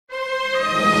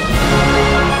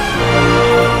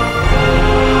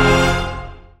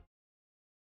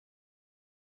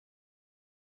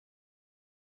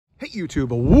Alright, YouTube,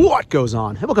 what goes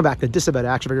on? And welcome back to Disavowed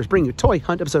Action Figures, bringing you Toy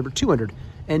Hunt episode number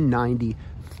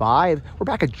 295. We're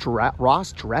back at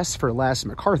Ross Dress for Less,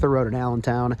 MacArthur Road in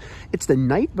Allentown. It's the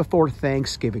night before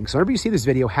Thanksgiving, so whenever you see this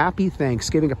video, happy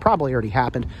Thanksgiving. It probably already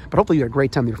happened, but hopefully you had a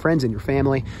great time with your friends and your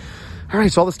family. All right,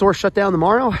 so all the stores shut down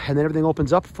tomorrow, and then everything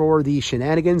opens up for the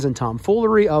shenanigans and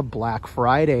tomfoolery of Black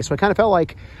Friday. So I kind of felt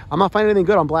like I'm not finding anything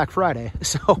good on Black Friday,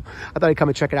 so I thought I'd come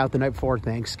and check it out the night before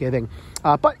Thanksgiving.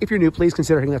 But if you're new, please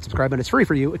consider hitting that subscribe button. It's free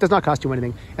for you. It does not cost you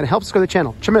anything, and it helps us grow the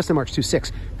channel tremendously much to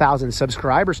 6,000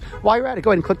 subscribers. While you're at it,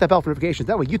 go ahead and click that bell for notifications.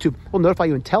 That way YouTube will notify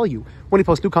you and tell you when we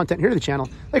post new content here to the channel,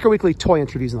 like our weekly toy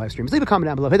interviews and live streams. Leave a comment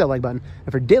down below, hit that like button.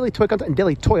 And for daily toy content and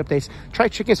daily toy updates, try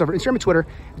checking us over Instagram and Twitter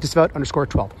at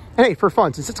Disavowed_12. And hey, for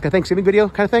fun, since it's a Thanksgiving video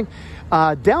kind of thing,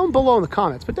 down below in the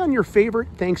comments, put down your favorite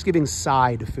Thanksgiving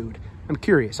side food. I'm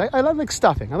curious. I like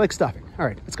stuffing. I like stuffing. All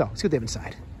right, let's go. Let's see what they have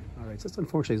inside. All right, so this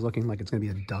unfortunately is looking like it's going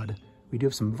to be a dud. We do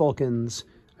have some Vulcans.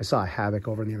 I saw a Havoc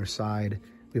over on the other side.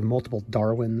 We have multiple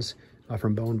Darwins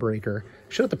from Bonebreaker.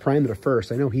 Should have to prime it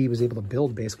first. I know he was able to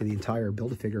build basically the entire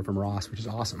Build-A-Figure from Ross, which is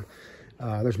awesome.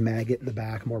 There's Maggot in the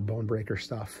back, more Bonebreaker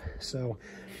stuff. So,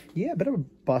 yeah, a bit of a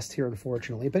bust here,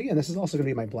 unfortunately. But again, this is also going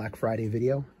to be my Black Friday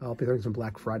video. I'll be throwing some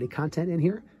Black Friday content in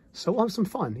here. So we'll have some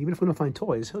fun. Even if we don't find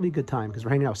toys, it'll be a good time because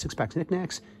we're hanging out with Six Packs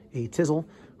Knickknacks, a Tizzle.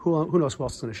 Who knows who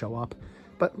else is going to show up.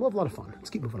 But we'll have a lot of fun. Let's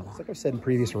keep moving along. Like I've said in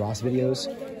previous Ross videos,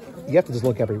 you have to just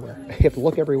look everywhere. You have to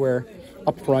look everywhere.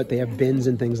 Up front, they have bins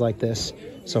and things like this.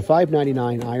 So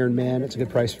 $5.99 Iron Man, it's a good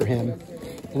price for him.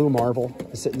 Blue Marvel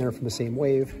is sitting there from the same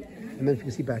wave. And then if you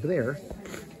can see back there,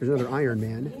 there's another Iron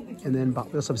Man. And then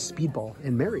we also have Speedball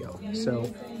and Mario.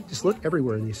 So just look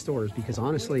everywhere in these stores because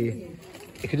honestly,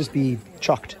 it could just be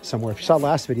chucked somewhere. If you saw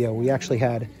last video, we actually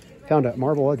found a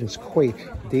Marvel Legends Quake,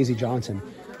 Daisy Johnson,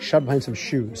 shoved behind some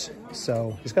shoes.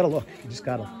 So just gotta look, you just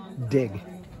gotta dig.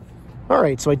 All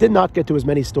right, so I did not get to as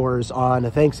many stores on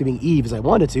Thanksgiving Eve as I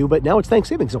wanted to, but now it's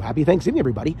Thanksgiving, so happy Thanksgiving,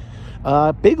 everybody.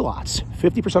 Big Lots,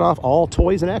 50% off all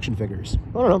toys and action figures.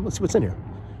 I don't know, let's see what's in here.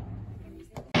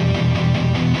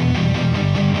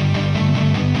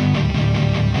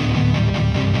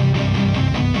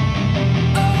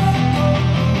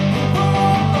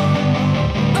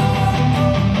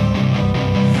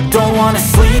 Don't wanna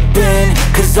sleep in,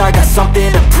 cause I got something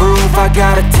to prove. I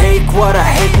gotta take what I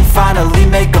hate and finally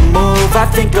make a move. I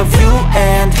think of you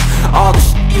and all the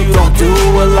shit you don't do.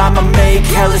 Well, I'ma make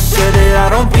hella sure that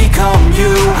I don't become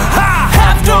you. I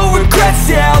have no regrets,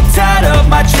 yeah, I'll tie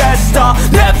up my chest. I'll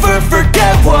never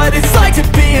forget what it's like to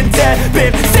be in debt.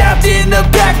 Been stabbed in the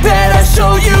back bed, I'll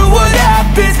show you what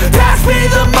happens. Pass me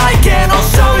the mic and I'll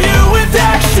show you with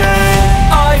action.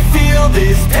 I feel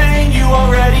this pain, you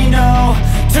already know.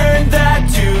 Turn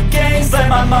that to gains, let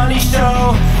my money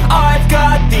show. I've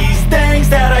got these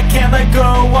things that I can't let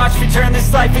go. Watch me turn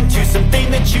this life into something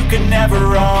that you could never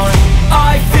own.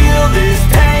 I feel this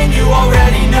pain, you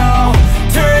already know.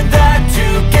 Turn that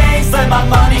to gains, let my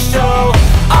money show.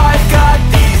 I've got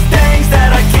these things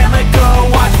that I can't let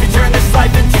go. Watch me turn this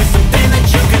life into something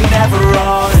that you could never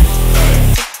own.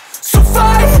 So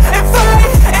fight and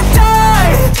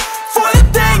die for the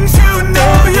things you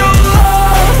know you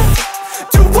love.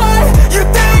 Do what you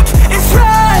think is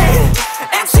right,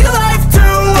 and see life do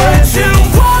what you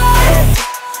want.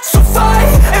 So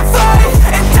fight and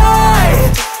die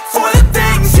for the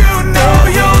things you know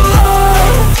you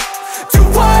love. Do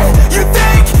what you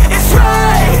think is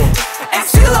right, and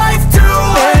see life do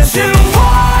what you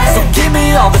want. So give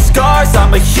me all the scars,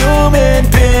 I'm a human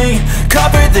being.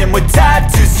 Cover them with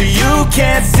tattoos so you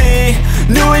can't see.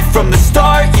 Knew it from the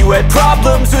start, you had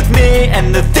problems with me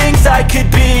and the things I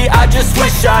could be, I just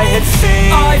wish I had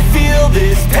seen. I feel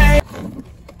this pain.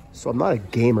 So I'm not a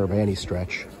gamer by any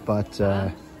stretch, but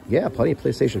yeah, plenty of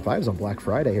PlayStation 5s on Black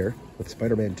Friday here with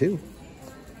Spider-Man 2.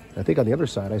 I think on the other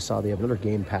side, I saw they have another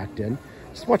game packed in.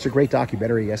 Just watched a great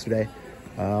documentary yesterday.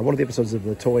 One of the episodes of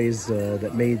the toys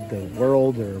that made the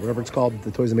world, or whatever it's called,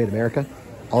 the toys that made America,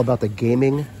 all about the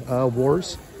gaming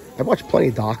wars. I've watched plenty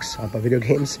of docs about video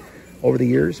games over the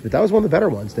years, but that was one of the better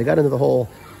ones. They got into the whole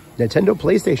Nintendo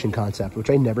PlayStation concept, which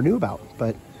I never knew about.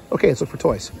 But okay, let's look for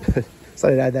toys. So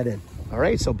I'd add that in. All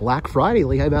right, so Black Friday,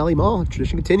 Lehigh Valley Mall.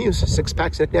 Tradition continues. Six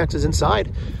Packs Knickknacks is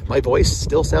inside. My voice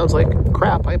still sounds like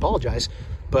crap. I apologize.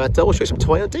 But we'll show you some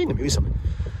toy hunting and maybe some,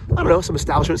 I don't know, some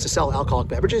establishments to sell alcoholic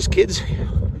beverages. Kids,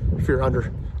 if you're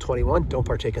under 21, don't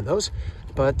partake in those.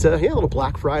 But yeah, a little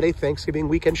Black Friday, Thanksgiving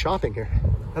weekend shopping here.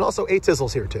 And also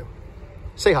A-Tizzle's here too.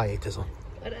 Say hi, A-Tizzle.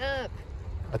 What up?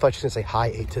 I thought you were going to say hi,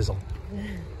 A-Tizzle.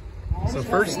 So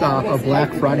first stop of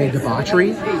Black Friday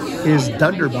debauchery is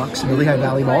Dunderbucks in the Lehigh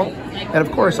Valley Mall. And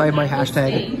of course, I have my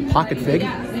hashtag pocket fig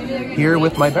here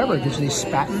with my beverage, which is a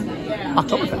Spaten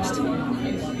Oktoberfest.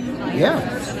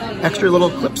 Yeah. Extra little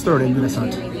clips thrown into this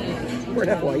hunt. We're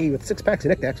at FYE with 6-packs and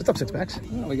knickknacks. What's up, 6-packs?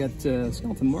 Well, we got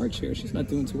Skeleton March here. She's not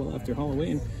doing too well after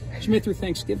Halloween. She made it through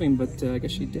Thanksgiving, but I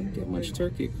guess she didn't get much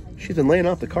turkey. She's been laying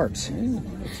off the carbs.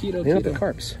 Yeah, laying off the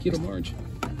carbs. Keto March.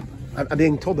 I'm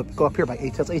being told to go up here by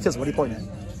 8 Tails. 8 Tails, what are you pointing at?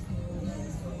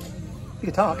 You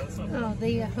can talk. Oh,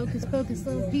 the Hocus Pocus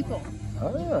little people.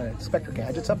 Ah, Spectre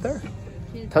Gadgets up there.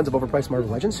 Tons of overpriced Marvel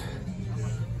Legends,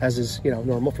 as is, you know,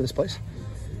 normal for this place.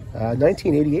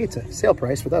 1988's a sale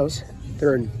price for those.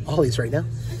 They're in Ollies right now.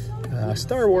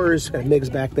 Star Wars, got a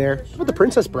Migs back there. How about the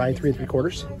Princess Bride, 3 3/4?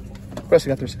 What else we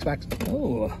got there, 6-packs?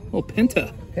 Oh,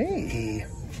 Penta. Hey.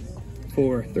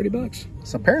 For $30.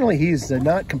 So apparently he's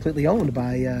not completely owned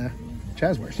by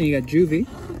Chazwares. So you got Juvie.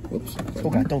 Whoops. Oh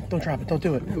God, don't drop it, don't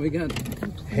do it. Yeah, we got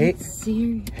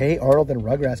Hey, Arnold and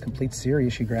Rugrats Complete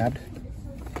Series she grabbed.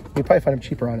 You probably find them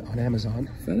cheaper on Amazon.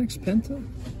 Phoenix, Penta,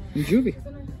 and Juvie.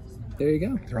 There you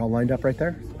go. They're all lined up right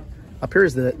there. Up here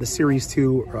is the Series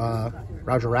 2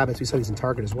 Roger Rabbits. We saw these in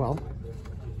Target as well.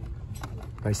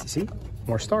 Nice to see.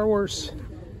 More Star Wars.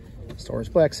 Star Wars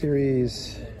Black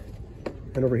Series.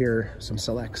 And over here, some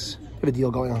selects. We have a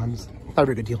deal going on. It's not a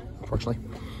very good deal, unfortunately.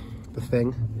 The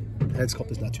Thing. The head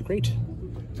sculpt is not too great.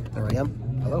 There I am.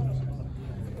 Hello.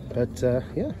 But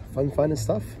yeah, fun finding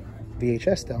stuff.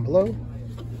 VHS down below.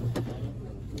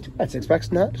 That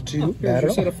 6-pack's not too bad at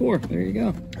all. Set of 4. There you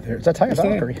go. There's a Taya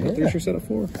Valkyrie. There's your set of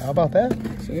 4. How about that?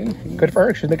 So yeah. Good for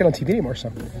her. She's making it on TV anymore,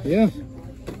 so. Yeah.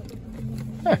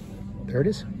 Ah, there it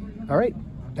is. All right.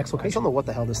 Next location. I don't know what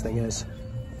the hell this thing is,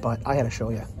 but I had to show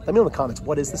you. Let me know in the comments,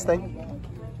 what is this thing?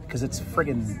 Because it's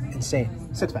friggin' insane.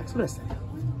 6-packs. What is this thing?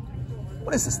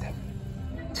 What is this thing?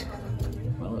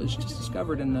 Well, it was just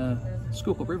discovered in the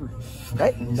Schuylkill River.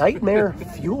 Nightmare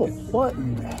Fuel. What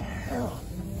in the hell?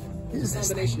 It's a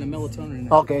combination of melatonin and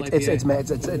okay,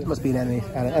 it must be an anime.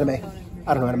 I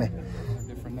don't know anime.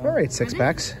 All right,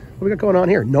 6-packs. What we got going on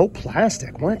here? No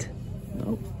plastic. What?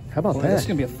 Nope. How about that? This is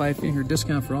gonna be a 5-finger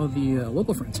discount for all the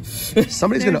local friends.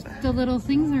 Somebody's gonna. The little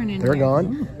things aren't in They're there.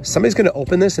 gone. Somebody's gonna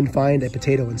open this and find a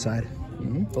potato inside.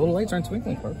 The little lights aren't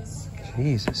twinkling, Clark.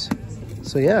 Jesus.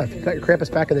 So yeah, if you got your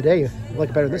Krampus back in the day, you like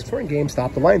it better than this. We're in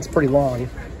GameStop. The line's pretty long,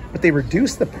 but they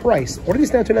reduced the price. What are these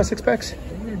down to now, 6-packs?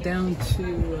 They're down to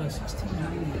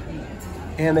 $16.98.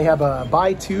 And they have a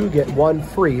buy 2 get 1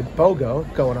 free BOGO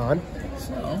going on.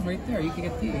 So right there, you can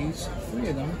get these 3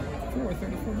 of them for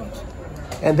 $34.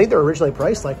 And I think they're originally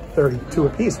priced like 32 a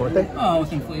piece, weren't they? Oh,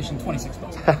 with inflation, $26.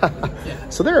 Yeah.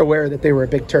 So they're aware that they were a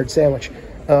big turd sandwich.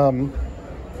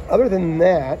 Other than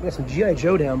that, we got some G.I.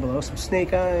 Joe down below, some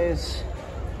Snake Eyes,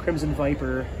 Crimson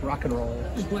Viper, Rock and Roll.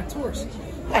 There's Black Taurus.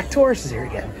 Black Taurus is here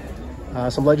again.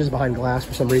 Some Legends Behind Glass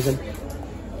for some reason.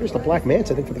 There's the Black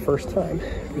Manta, I think, for the first time.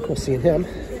 Pretty cool seeing him.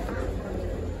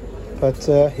 But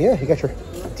yeah, you got your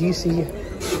DC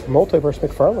Multiverse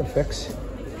McFarlane fix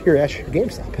here at your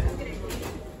GameStop.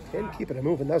 And keeping it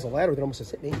moving. That was a ladder that almost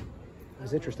just hit me. It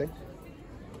was interesting.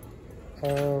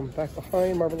 Back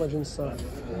behind Marvel Legends stuff.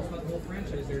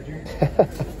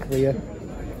 Leah.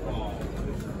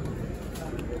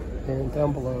 And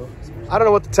down below. I don't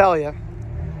know what to tell you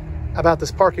about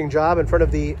this parking job in front of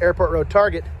the Airport Road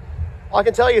Target. All I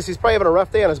can tell you is he's probably having a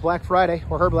rough day on his Black Friday,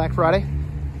 or her Black Friday.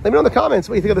 Let me know in the comments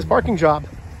what you think of this parking job.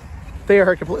 They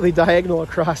are completely diagonal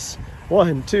across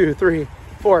 1, 2, 3,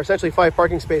 4, essentially 5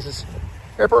 parking spaces.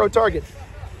 Airport Road Target.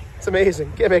 It's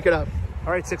amazing. Can't make it up.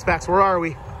 All right, 6-packs, where are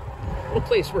we? A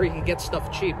place where you can get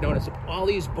stuff cheap, known as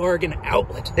Ollies Bargain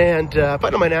Outlet. And if I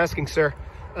don't mind asking, sir,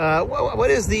 what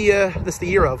is the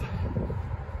year of?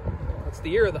 It's the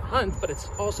year of the hunt, but it's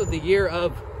also the year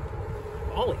of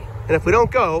Ollie. And if we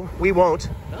don't go, we won't.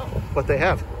 No. What they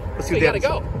have. Let's see. We gotta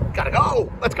go. Gotta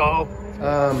go. Let's go.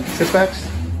 6-packs,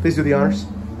 please do the honors.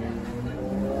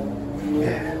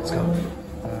 Yeah, let's go.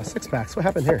 6-packs. What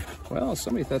happened here? Well,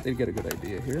 somebody thought they'd get a good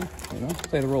idea here. You know,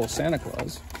 play the role of Santa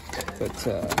Claus, but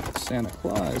Santa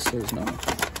Claus says no.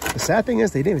 The sad thing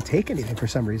is they didn't even take anything for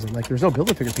some reason. Like there's no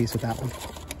Build-A-Figure piece with that one.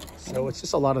 So it's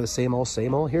just a lot of the same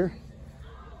old here.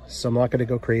 So I'm not going to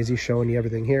go crazy showing you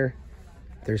everything here.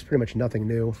 There's pretty much nothing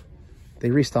new. They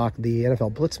restocked the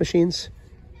NFL Blitz machines.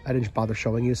 I didn't bother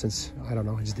showing you since, I don't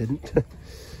know, I just didn't.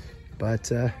 But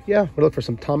yeah, we'll look for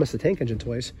some Thomas the Tank Engine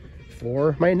toys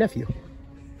for my nephew.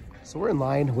 So we're in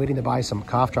line waiting to buy some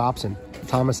cough drops and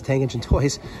Thomas the Tank Engine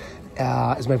toys.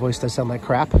 As my voice does sound like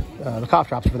crap. The cough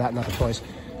drops for that, not the toys.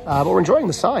 But we're enjoying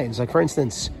the signs. Like for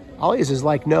instance, Ollies is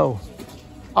like no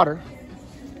Otter.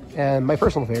 And my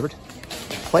personal favorite,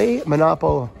 play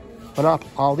Monopoly.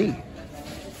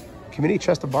 Community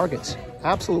chest of bargains.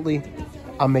 Absolutely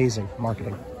amazing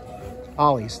marketing.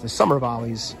 Ollies, the summer of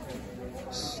Ollies.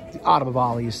 the autumn of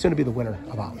Ollies, soon to be the winter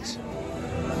of Ollies.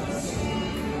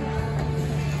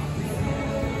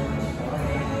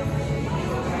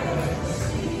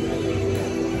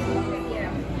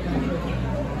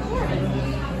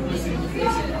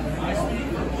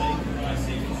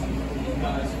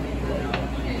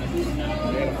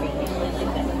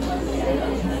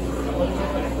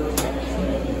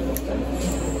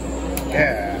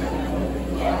 Yeah.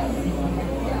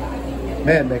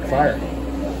 Man, McFarlane.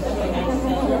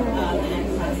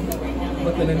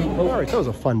 All right, so it was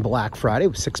a fun Black Friday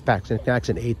with 6-pack snacks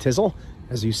and 8 tizzle.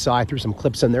 As you saw, I threw some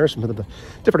clips in there, some of the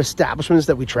different establishments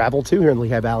that we traveled to here in the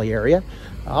Lehigh Valley area.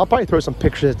 I'll probably throw some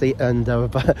pictures at the end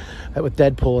of with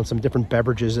Deadpool and some different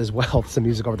beverages as well, some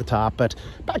music over the top. But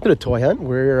back to the toy hunt.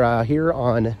 We're here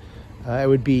on, it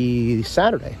would be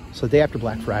Saturday, so the day after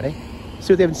Black Friday.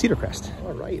 See what they have in Cedar Crest.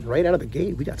 All right out of the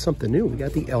gate, we got something new. We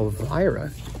got the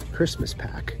Elvira Christmas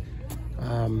pack.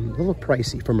 A little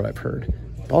pricey from what I've heard.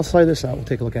 I'll slide this out. We'll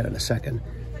take a look at it in a second.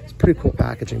 It's pretty cool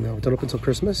packaging though. Don't open until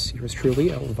Christmas. Yours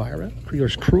truly, Elvira.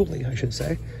 Yours cruelly, I should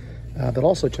say. But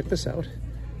also check this out.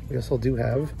 We also do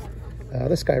have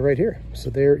this guy right here. So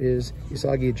there is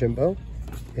Usagi Jimbo,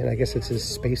 and I guess it's his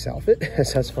space outfit.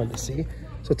 So that's fun to see.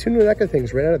 So 2 new NECA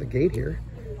things right out of the gate here.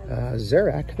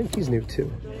 Zarak, I think he's new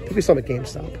too. I think we saw him at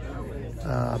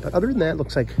GameStop. But other than that, it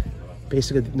looks like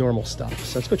basically the normal stuff.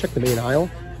 So let's go check the main aisle,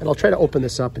 and I'll try to open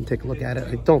this up and take a look at it.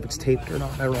 I don't know if it's taped or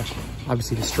not. I don't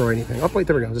obviously destroy anything. Oh, wait,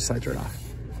 there we go. This side's right off.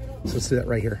 So let's do that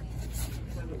right here.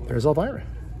 There's Elvira.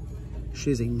 She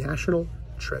is a national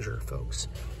treasure, folks.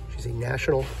 She's a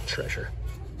national treasure.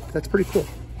 That's pretty cool.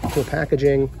 Cool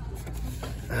packaging.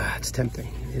 It's tempting.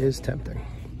 It is tempting.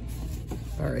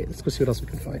 All right, let's go see what else we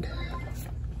can find.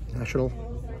 National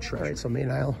treasure. All right, so main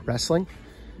aisle, wrestling.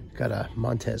 Got a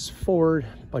Montez Ford,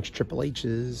 a bunch of Triple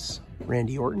H's,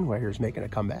 Randy Orton, where he's making a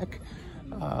comeback.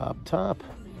 Up top,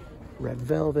 Red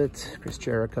Velvet, Chris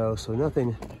Jericho. So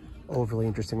nothing overly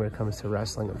interesting when it comes to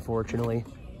wrestling, unfortunately.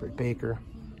 Britt Baker.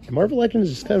 And Marvel Legends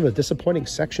is kind of a disappointing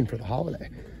section for the holiday.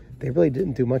 They really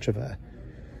didn't do much of a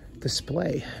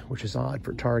display, which is odd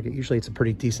for Target. Usually it's a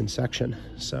pretty decent section.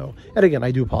 So, and again,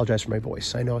 I do apologize for my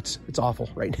voice. I know it's awful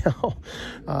right now.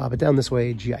 But down this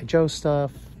way, G.I. Joe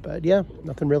stuff. But yeah,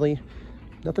 nothing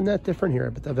that different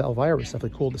here. But the Elvira is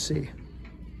definitely cool to see.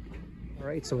 All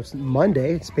right, so it's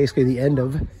Monday. It's basically the end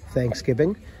of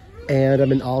Thanksgiving. And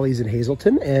I'm in Ollies in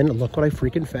Hazleton, and look what I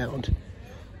freaking found.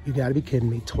 You gotta be kidding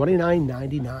me,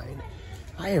 $29.99.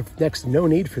 I have next to no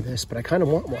need for this, but I kind of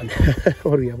want one.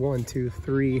 What do we have? 1, 2,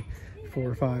 3,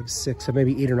 4, 5, 6, so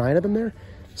maybe 8 or 9 of them there.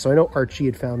 So I know Archie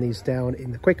had found these down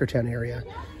in the Quakertown area.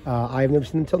 I have never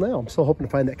seen them until now. I'm still hoping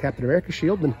to find that Captain America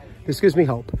shield, and this gives me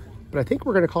hope. But I think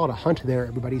we're going to call it a hunt there,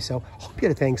 everybody. So hope you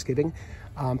had a Thanksgiving.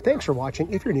 Thanks for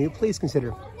watching. If you're new, please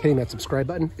consider hitting that subscribe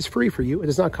button. It's free for you. It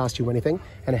does not cost you anything,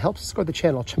 and it helps us grow the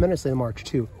channel tremendously in March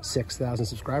to 6,000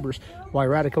 subscribers. While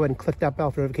you're at it, go ahead and click that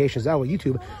bell for notifications. That way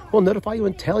YouTube will notify you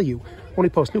and tell you when we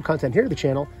post new content here to the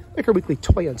channel, like our weekly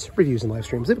toy hunts, reviews, and live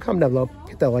streams. Leave a comment down below,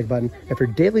 hit that like button. And for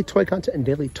daily toy content and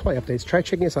daily toy updates, try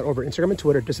checking us out over Instagram and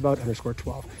Twitter,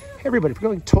 Disavowed_12. Hey everybody, if you're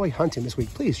going toy hunting this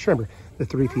week, please remember the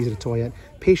 3 P's of a toy hunt: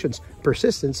 patience,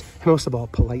 persistence, and most of all,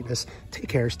 politeness. Take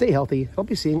care, stay healthy. I'll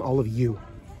be seeing all of you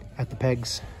at the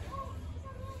pegs.